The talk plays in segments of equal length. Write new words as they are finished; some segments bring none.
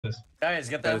Guys,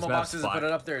 get the ammo boxes and put it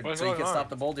up there so you can stop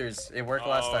the boulders. It worked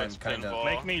last time, kind of.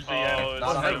 Make me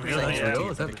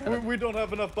DM. We don't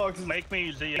have enough boxes. Make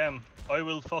me DM. I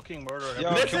will fucking murder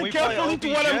him. Listen carefully to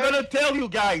what I'm gonna tell you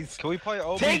guys. Can we play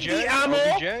OBJ? Take the ammo.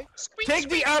 Take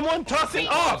the ammo and toss it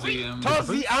up. Toss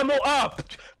the ammo up.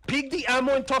 Pick the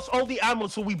ammo and toss all the ammo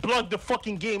so we block the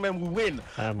fucking game and we win.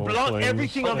 Block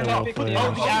everything on top. Put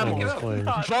all the ammo.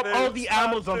 Drop all the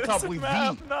ammos on top with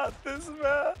V. Not this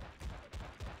map.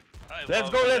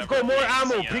 Let's go, more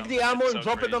ammo. Pick the ammo and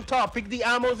drop it on top. Pick the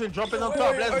ammos and drop it on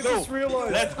top. Let's go.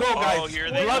 Let's go, guys.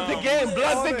 Blood the game,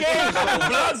 blood the game,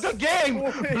 blood the game,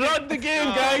 blood the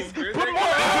game, guys. Put more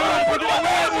ammo, put more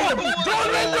ammo.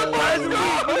 Don't let the boys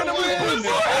go. We're gonna win.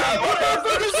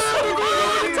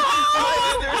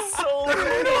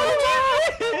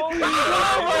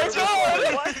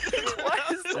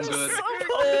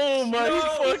 Oh my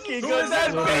fucking god,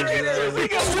 that bitch is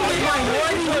using a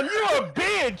fucking you're a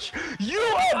bitch! You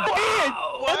a bitch!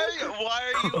 Why are you?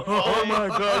 Oh my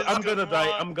god, I'm gonna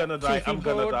die, I'm gonna die, I'm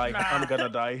gonna die, I'm gonna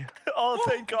die. Oh,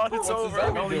 thank god it's over.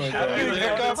 Drop more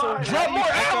ammo! Drop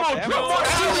more ammo! Drop more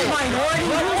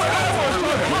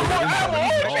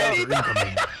ammo!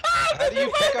 How do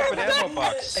you pick up an ammo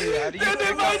box? How do you pick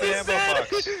up an ammo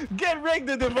box? Get wrecked,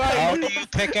 the device! How do you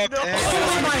pick up ammo?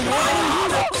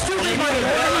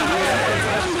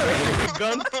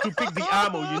 Gun to pick the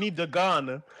ammo, you need the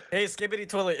gun. Hey, Skibbity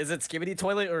Toilet, is it Skibbity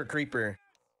Toilet or Creeper?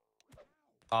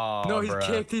 Oh, no, he's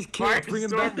kicked, bring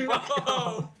him back.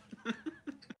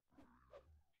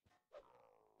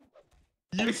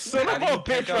 You son of a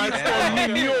bitch, right?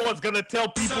 You knew I was gonna tell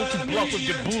people to block with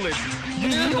your bullets. You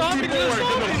knew people were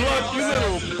gonna block, you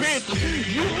little bitch.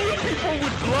 You knew people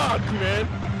would block, man.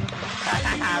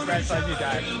 Brad said you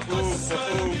died.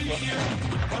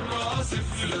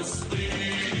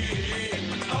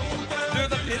 Do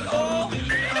the pin. Oh!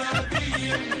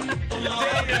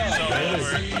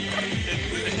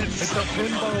 It's a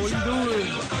pinball, what are you doing?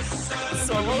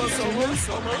 Solo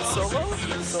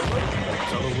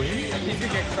win? He's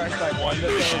gonna get crushed by one.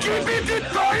 He's going to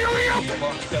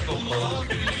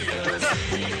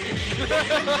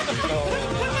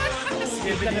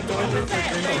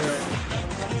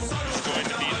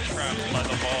be trapped by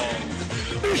the ball.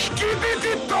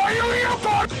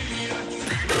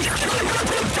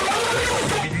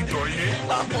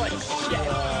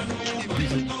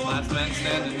 Last man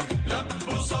standing.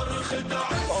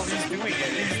 Oh, he's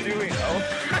doing it. Oh.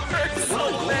 So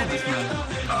many.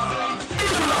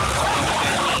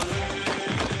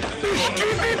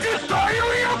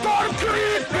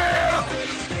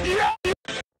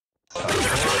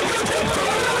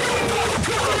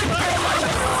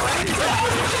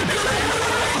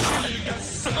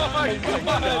 Oh my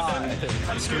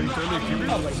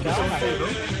god!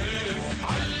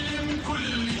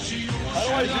 How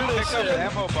do I pick up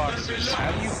ammo boxes?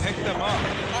 How do you pick them up?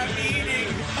 I'm eating.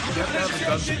 You have to have a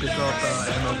gun to pick up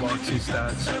ammo boxes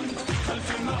stats.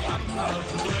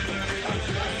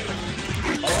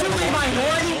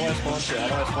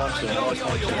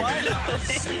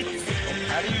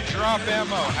 How do you drop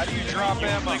ammo? How do you drop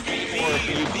ammo? Orb,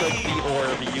 you click the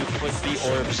orb, you click the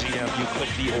orb, CM, you click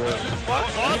the orb. What?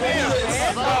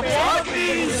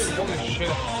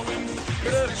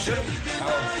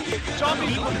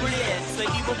 Zombie bullets, the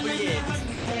evil bullets.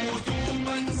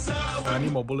 I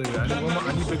need more bullets, I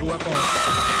need bigger weapons.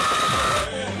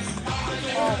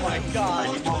 Oh my god.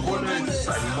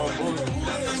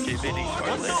 Skibbity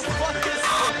toilet.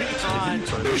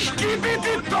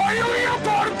 Skibbity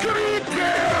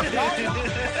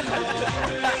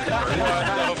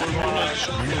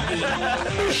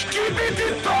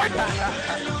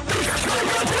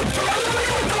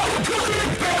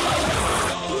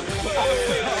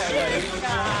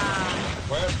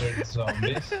Where are the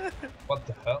zombies? What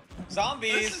the hell?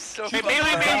 Zombies! Hey,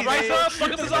 Bailey, man, rise up!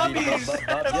 Look at the zombies!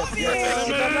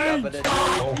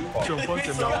 Punch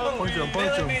him.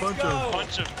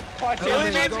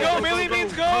 Melee mains go! Melee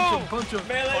mains go! Punch him.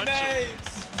 Melee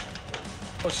mates!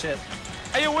 Oh shit.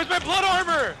 Hey, where's my blood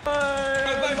armor? I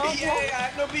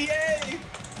have no BA!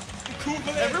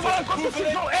 Everyone, come to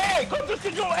Central A! Come to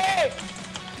Central A!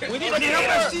 We need a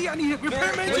gator! I need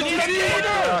repairman! We need a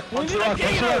gator! We need a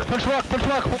gator! Punch rock!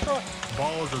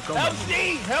 Balls are coming. Help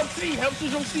C! Help C! Help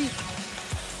Central C!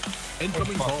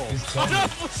 Incoming balls. Oh no!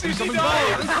 CC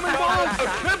died! Incoming balls!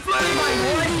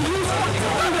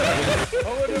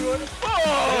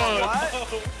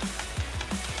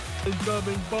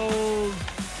 Incoming balls!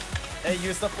 Hey,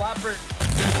 use the flapper!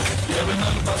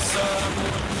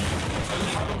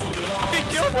 He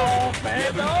killed him!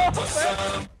 Man, no!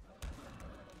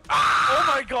 Oh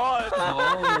my god!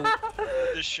 Oh.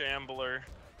 The shambler.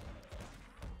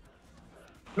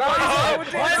 No, why is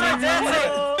it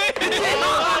dancing?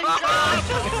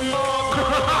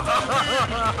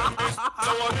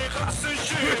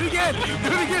 Do it again! Do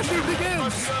it again! Do it again!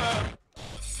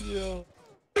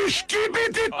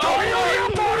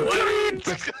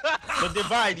 The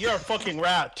divide, you're a fucking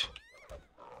rat.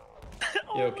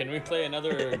 Yo, can we play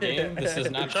another game? This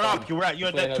is not Shut up, you rat,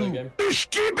 you're that too.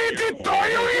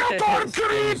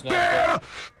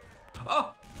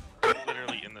 Oh!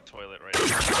 Literally in the toilet right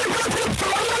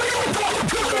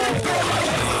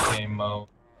now. game mode.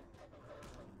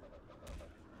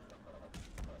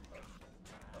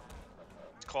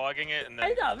 It's clogging it and then...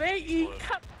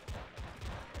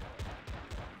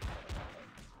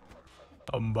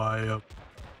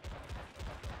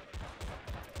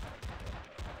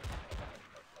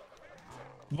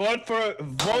 Vote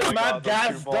Matt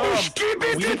Gas Dump. We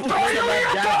need to vote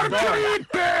Matt Gas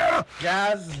Dump.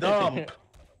 Gas Dump.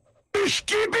 We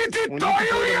need to vote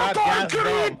Matt Gas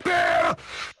Dump.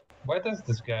 Why does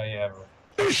this guy have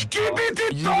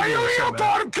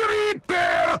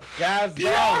Gas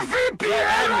Dump.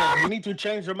 We need to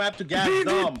change the map to Gas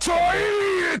Dump.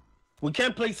 We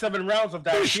can't play 7 rounds of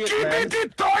that shit, man.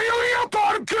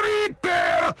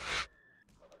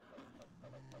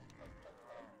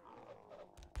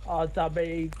 Oh,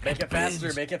 Make it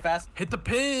faster, make it fast. Hit the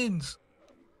pins!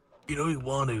 You know you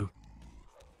want to.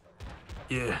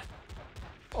 Yeah.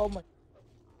 Oh my.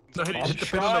 No, hit the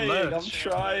pin on the left. I'm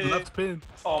trying. The left pin.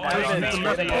 Oh my Hit god. the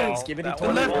left pin. The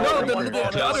left, no,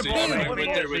 the other pin.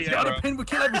 The other pin, we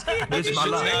can't have this. This is my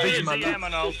life. This is my life.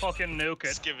 and I'll fucking nuke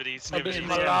it. Skivity. Make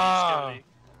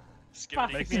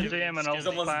me a ZM and I'll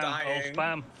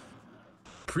spam.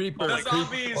 Creeper. The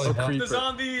zombies! Oh, creeper. The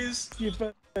zombies! Keep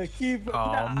it.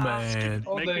 Oh man.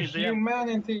 all the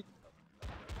humanity?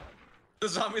 The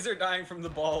zombies are dying from the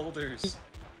boulders.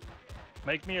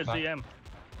 Make me a ZM.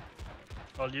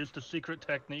 I'll use the secret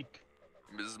technique.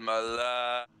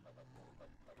 Bismillah.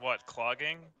 What,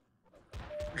 clogging?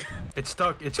 It's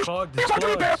stuck. It's clogged. It's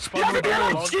clogged. Spawn the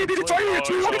balls. It's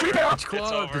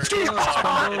clogged. It's clogged.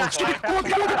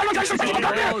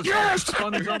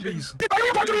 Spawn the zombies. There's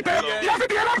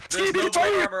no blood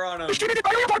armor on him.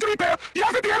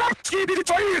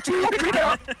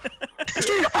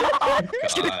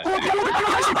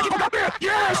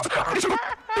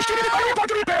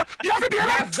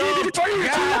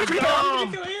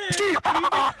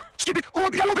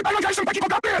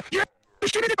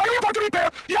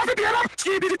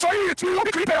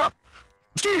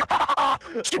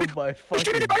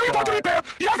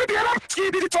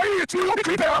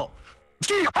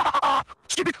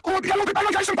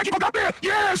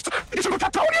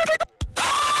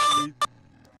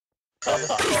 Oh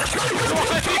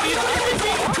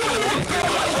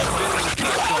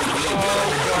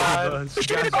my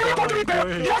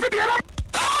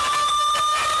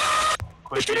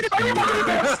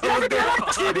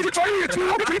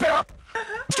fucking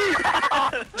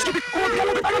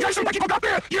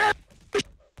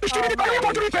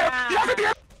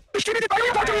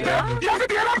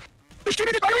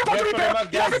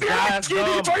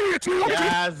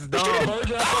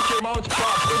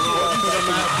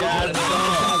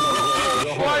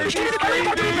Why is she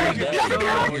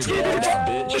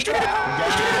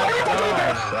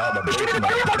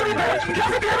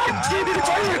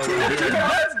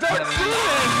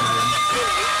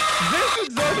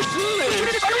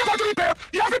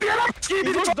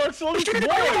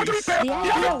The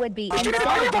idea would be instead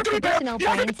of the traditional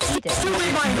brains eaten,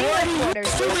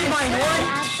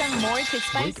 add some more to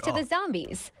spice to the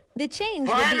zombies. The change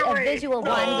would be a visual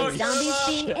one with zombies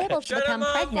being able to become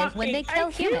pregnant when they kill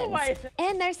humans,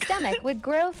 and their stomach would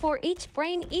grow for each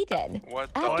brain eaten.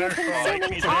 After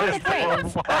consuming all the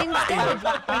brains, instead of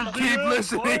keep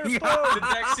listening. The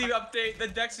Dexy update. The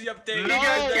Dexy update. The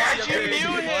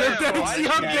Dexy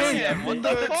update. What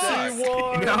the fuck?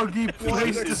 Miyagi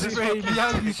plays the spray.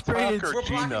 Miyagi sprayed. We're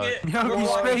blocking it. Miyagi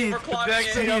sprayed.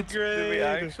 Dexy upgrade. Did we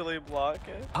actually block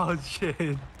it? Oh shit.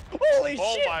 Holy shit.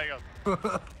 Oh my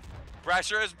god.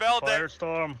 Pressure is building.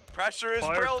 Firestorm. Pressure is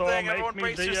Firestorm, building. make Everyone me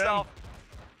brace DM. yourself.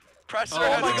 Pressure Oh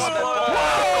has my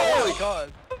exploded.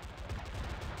 god.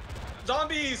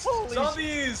 Zombies! Holy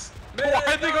Zombies!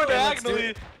 Why'd they go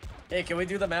diagonally? Hey, can we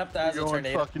do the map that has a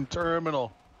tornado? fucking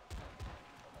terminal.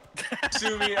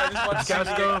 Sue me, I just want to see Gas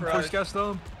me dome. get Push crushed. gas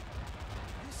dome.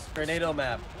 Tornado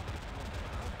map.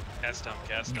 Gas dump,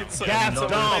 gas dump. Gas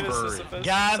dump.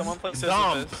 Gas Someone play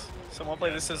dump. Sisyphus. Someone play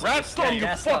the Sisyphus. Redstone, you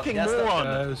gas dump, fucking gas dump.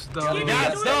 moron. Gas dome.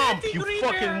 Gas dump, you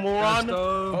fucking Gas moron.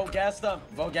 dome. Vote gas dump.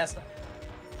 Vote gas dump.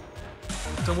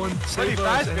 Someone save us.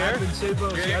 fast, It Bear. happened, save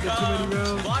us. Here You it added too many comes.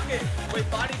 rounds. Block it.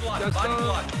 Wait, body block. That's Body done.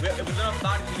 block. It was enough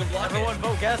bodies. You can block Everyone it.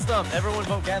 vote gas dump. Everyone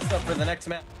vote gas dump for the next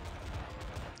match.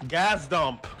 Gas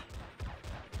dump.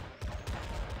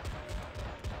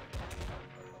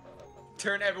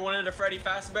 Turn everyone into Freddy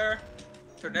Fazbear.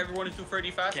 Turn everyone into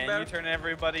Freddy Fazbear. Can you turn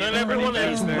everybody? Turn into everyone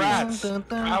Freddy into Fazbear? rats.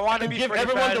 I want to be Give Freddy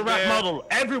everyone the rat Fazbear. model.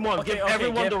 Everyone, Okay, give okay,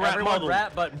 everyone give the rat everyone model.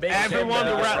 rat, but make Everyone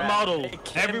Kim the rat model. Make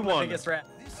Kim the Everyone. biggest rat.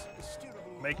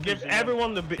 Make me Give ZM.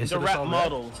 everyone the Is it rat all red?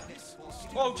 model.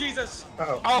 Oh, Jesus.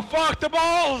 Oh fuck the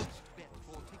balls!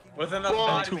 With enough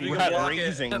bodies, Two we can rat block it.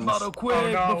 raisins. That model quick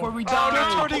before we Oh, they're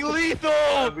die. turning lethal!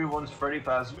 Everyone's Freddy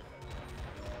Fazbear.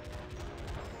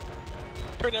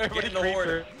 Turn everybody Get in the creeper.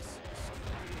 horde.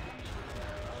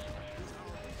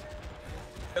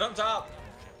 Get on top.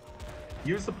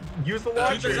 Use the Shoot the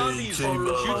launcher. zombies. Save Shoot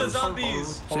the us.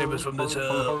 zombies. Save us from this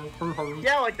hell.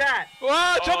 Yeah, like that.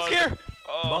 Ah, jump scare!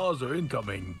 Balls are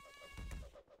incoming.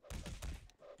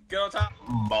 Get on top.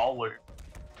 Baller.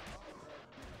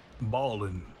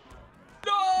 Ballin'.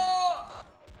 No!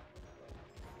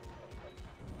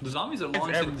 The zombies are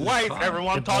launching. Why is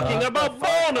everyone talking about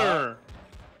boner?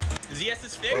 ZS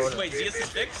is fixed. Wait, ZS is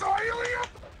fixed.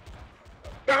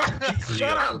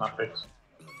 Shut up.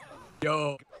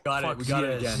 Yo, got it. We got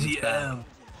it again. ZM.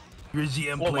 Your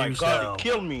ZM Oh my players god, now. it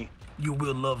killed me. You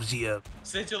will love ZM.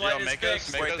 Sigilite is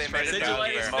fixed.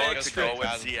 Sigilite is fixed. go with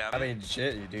ZM. I mean,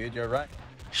 shit, you dude, you're right.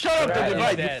 Shut up, Rat the is divide,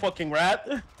 you dead. fucking rat.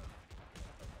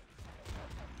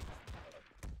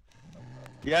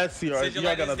 Yes, you are. Sigilite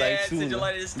You're gonna is die dead, soon.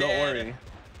 Sigilite is Don't dead.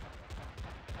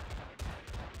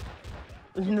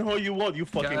 worry. No, you won't, you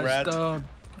fucking Gas rat. dump.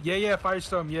 Yeah,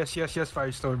 Firestorm. Yes,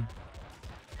 Firestorm.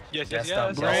 Yes, Yes, yes,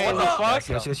 dumb, yes. dumb. What the fuck?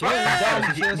 Yes. Gas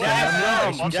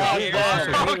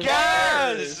dump. Oh,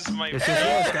 gas! This is my Yes.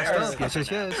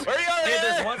 Where are you Hey,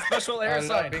 there's one special air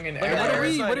sign. being an Look at air that What air are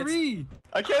we? sign. What are It's- we?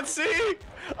 I can't see.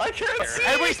 I can't see.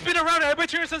 Everybody spin around, everybody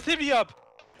turn sensitivity up!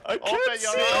 I can't see.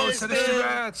 Oh, set us to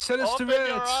rats. Set us to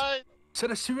rats.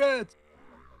 Set us to rats.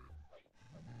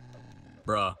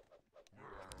 Bruh.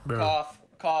 Cough.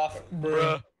 Cough.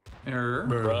 Bruh. Error.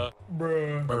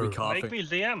 Bruh. Are we coughing? Make me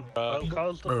ZM. I'll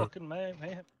cause the fucking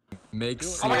mayhem. Make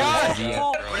Oh my god!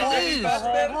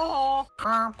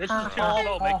 This is too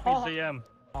slow. Make me ZM.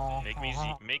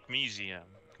 Make me ZM.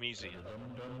 Make me ZM.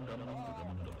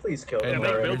 Please kill Yeah, him.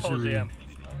 make Bilbo ZM.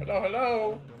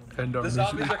 Hello. And The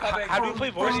zombies are coming. How do you play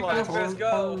voice Freddy lines? Fazbear's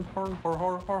go.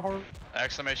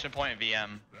 Exclamation point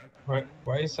VM.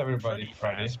 Why is everybody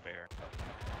Freddy? Fazbear.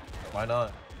 Why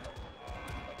not?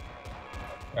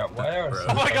 Yeah, why are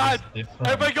Oh my god!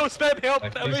 Everybody go spam help!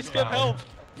 Like Everybody this spam guy. help!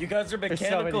 You guys are so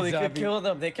mechanical. many You can zombies. kill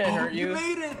them. They can't hurt you. You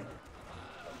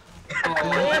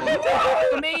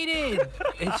made it!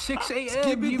 It's 6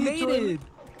 a.m. You made it!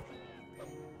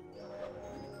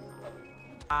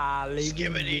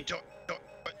 Skibbity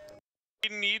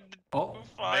We need Oh.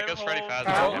 make us Freddy I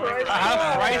Fazbear.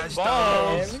 have rice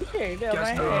balls!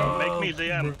 Make me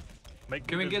ZM. Make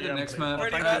Can we me get the ZM, next please. map?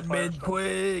 Admin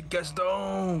quick,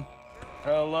 Gaston!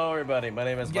 Hello, everybody. My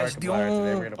name is Yes, Markiplier.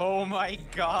 Today we're gonna Oh my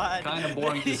god! Kind of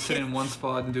boring to sit in one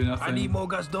spot and do nothing. I need more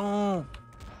Gaston!